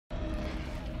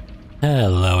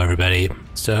Hello everybody.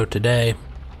 So today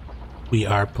we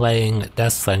are playing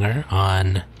Deathslinger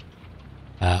on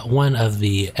one of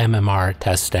the MMR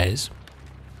test days.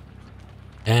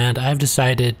 And I've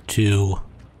decided to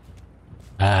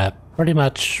pretty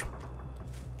much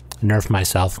nerf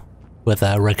myself with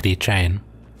a rickety chain.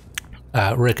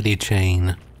 Rickety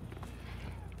chain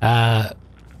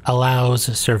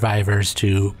allows survivors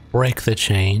to break the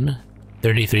chain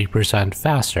 33%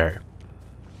 faster,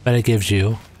 but it gives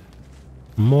you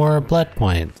more blood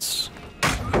points.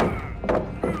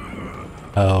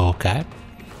 Okay.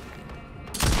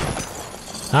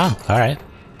 Oh, alright.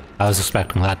 I was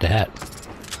expecting that to hit.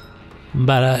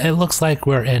 But it looks like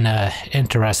we're in a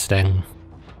interesting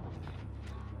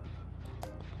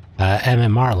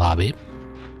MMR lobby.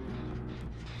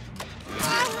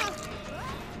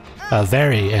 A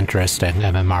very interesting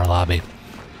MMR lobby.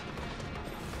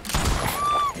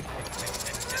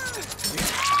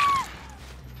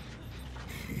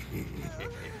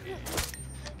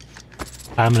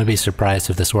 I'm gonna be surprised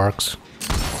if this works.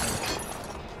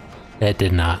 It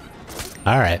did not.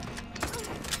 Alright.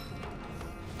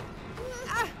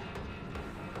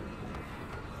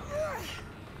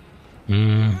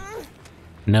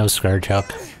 No scourge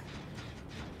hook.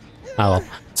 Oh,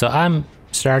 so I'm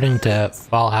starting to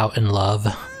fall out in love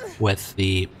with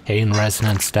the pain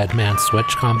resonance dead man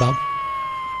switch combo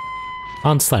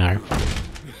on Slinger.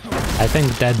 I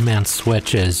think dead man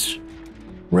switch is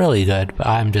really good, but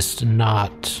I'm just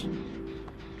not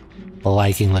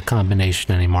liking the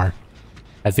combination anymore.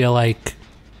 I feel like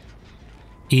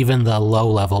even the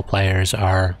low-level players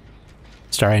are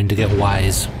starting to get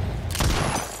wise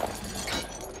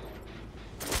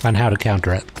on how to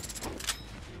counter it.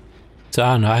 So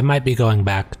I don't know, I might be going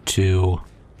back to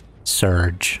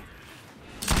Surge.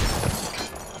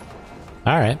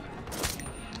 Alright.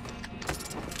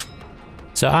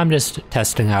 So I'm just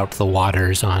testing out the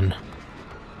waters on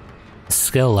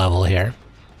skill level here.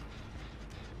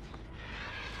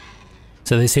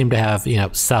 So they seem to have, you know,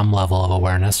 some level of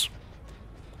awareness.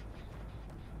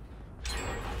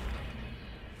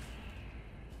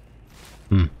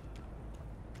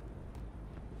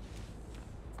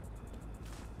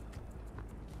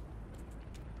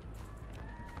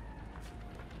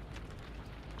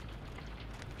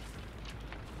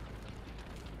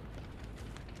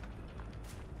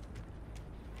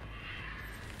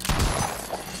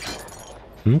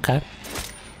 Okay.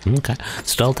 Okay.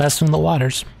 Still testing the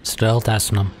waters. Still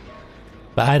testing them.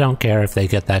 But I don't care if they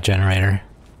get that generator.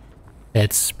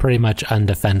 It's pretty much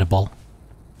undefendable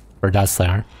for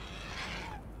Deathslinger.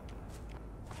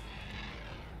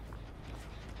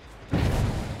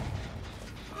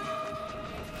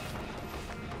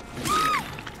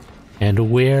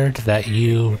 And weird that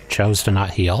you chose to not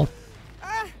heal.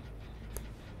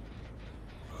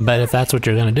 But if that's what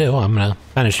you're gonna do, I'm gonna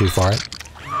punish you for it.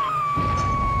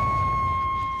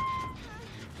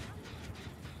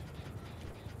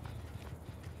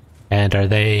 And are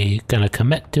they gonna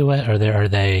commit to it, or are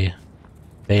they?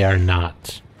 They are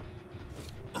not.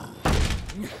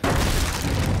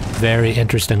 Very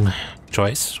interesting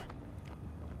choice.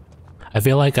 I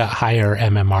feel like a higher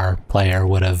MMR player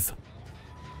would have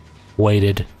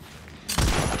waited,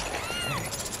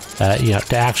 you know,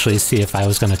 to actually see if I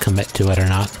was gonna commit to it or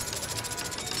not.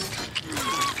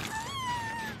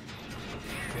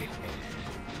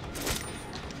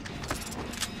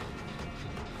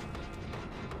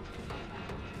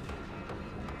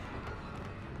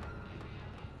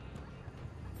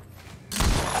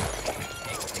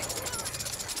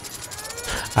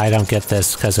 I don't get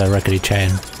this because of rickety chain.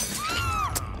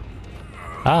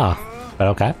 Oh, but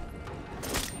okay.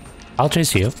 I'll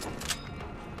chase you.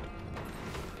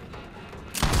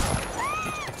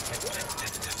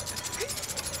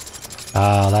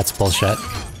 Oh, that's bullshit.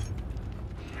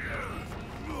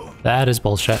 That is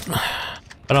bullshit.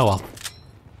 But oh well.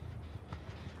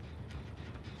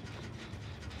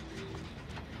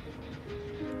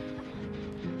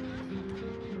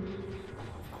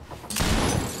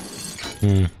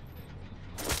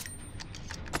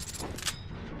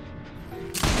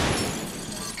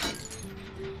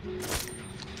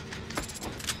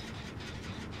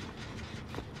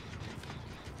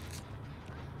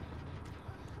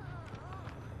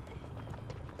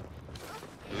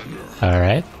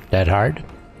 Alright, dead hard.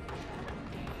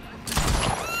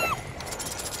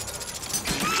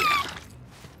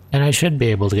 And I should be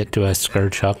able to get to a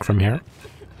scourge hook from here.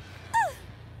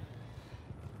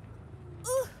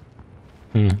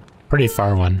 Pretty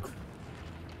far one.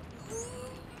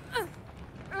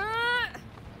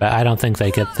 But I don't think they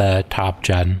get the top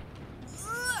gen.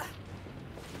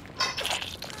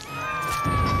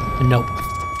 Nope.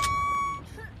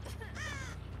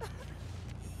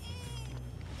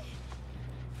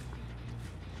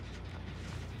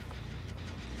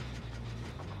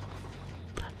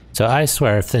 So I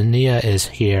swear, if the Nia is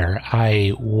here,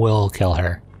 I will kill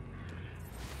her.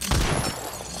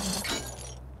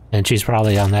 And she's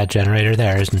probably on that generator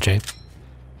there, isn't she?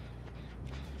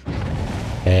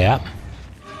 Yep.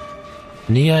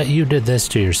 Nia, you did this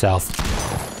to yourself.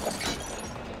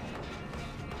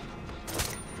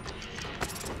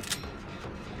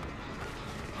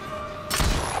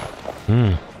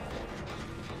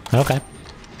 Okay.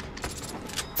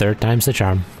 Third time's the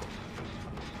charm.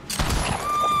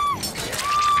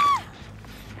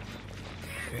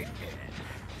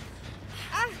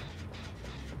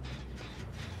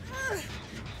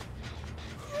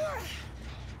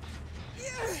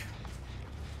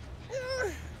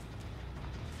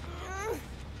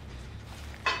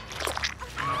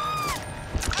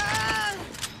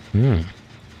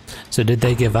 So did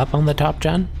they give up on the top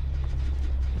gen?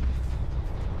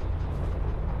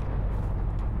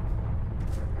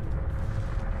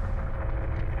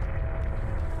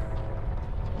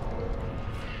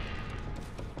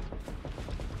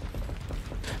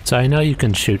 So I know you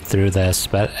can shoot through this,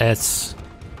 but it's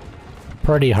a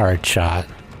pretty hard shot.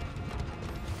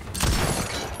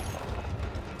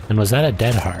 And was that a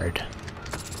dead hard?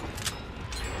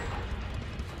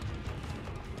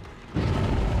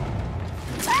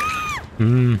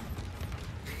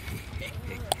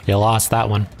 You lost that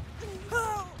one.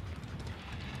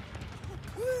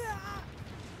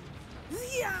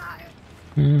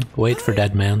 Wait for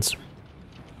dead mans.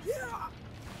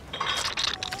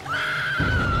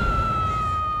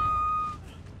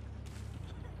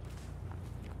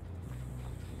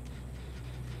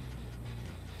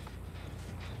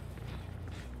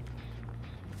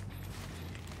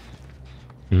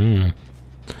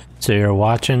 So you're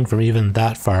watching from even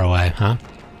that far away, huh?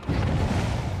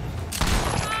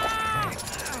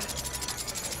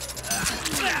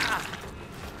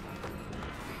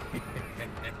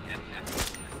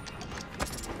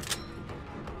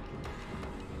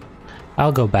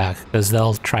 I'll go back, because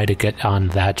they'll try to get on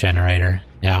that generator.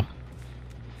 Yeah.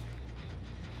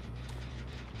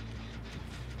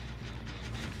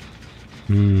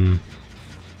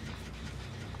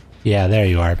 Yeah, there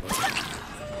you are.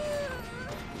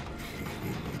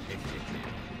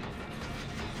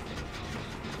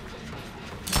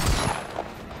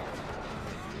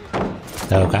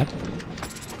 Okay.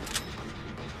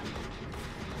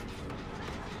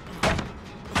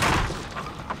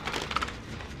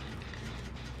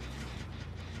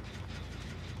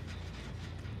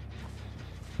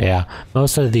 Yeah,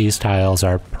 most of these tiles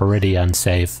are pretty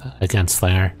unsafe against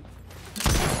Slinger.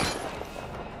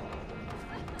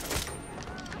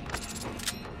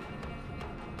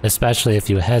 Especially if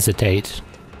you hesitate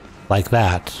like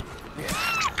that.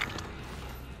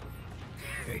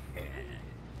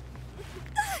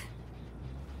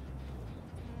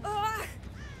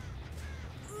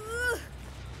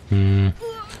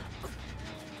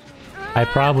 I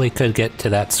probably could get to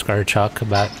that Scourgehook,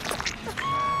 but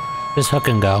just hook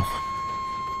and go.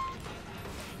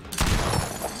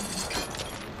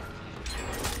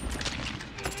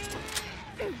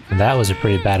 And that was a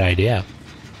pretty bad idea.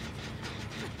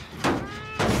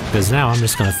 Because now I'm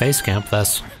just gonna face camp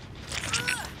this.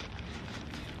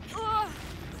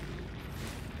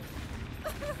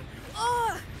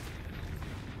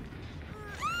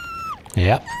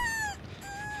 Yep.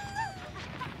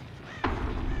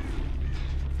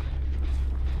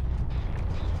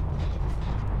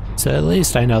 So at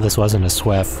least I know this wasn't a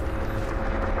Swift.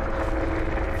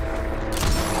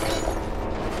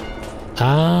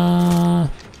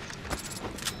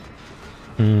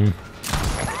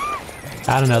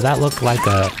 I don't know, that looked like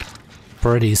a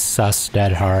pretty sus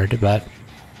dead hard, but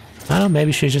I don't know,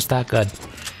 maybe she's just that good.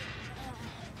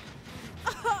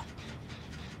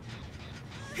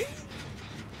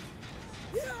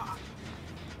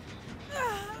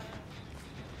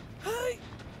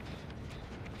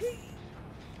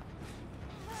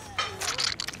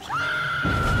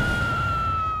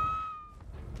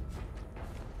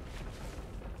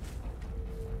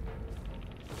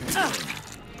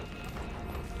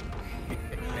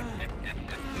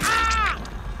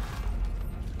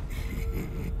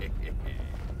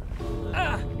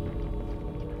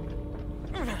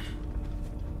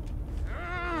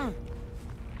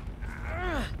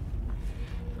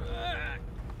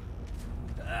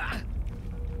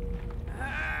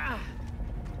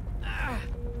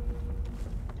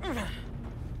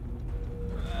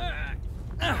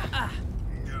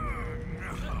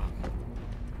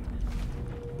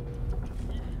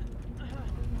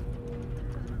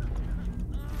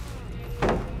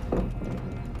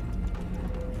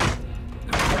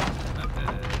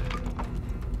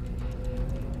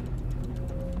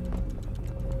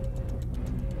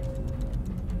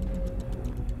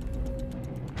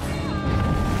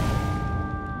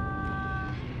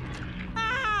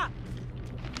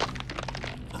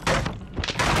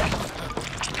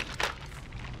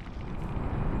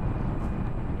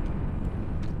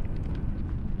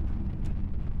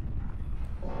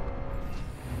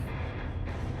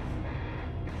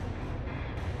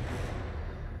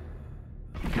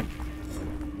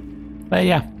 But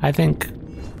yeah, I think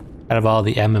out of all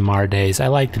the MMR days, I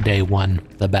liked day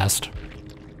 1 the best.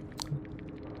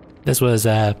 This was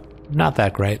not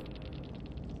that great.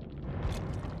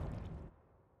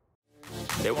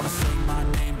 They wanna say my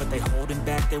name, but they holding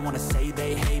back. They wanna say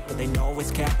they hate, but they know it's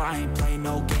cap. I ain't playing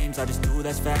no games, I just do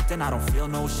that's fact. And I don't feel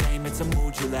no shame, it's a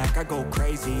mood you lack. I go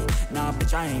crazy, nah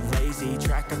bitch I ain't lazy.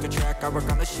 Track after track, I work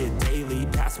on the shit daily.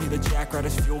 Pass me the jack, right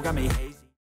as fuel, got me hazy.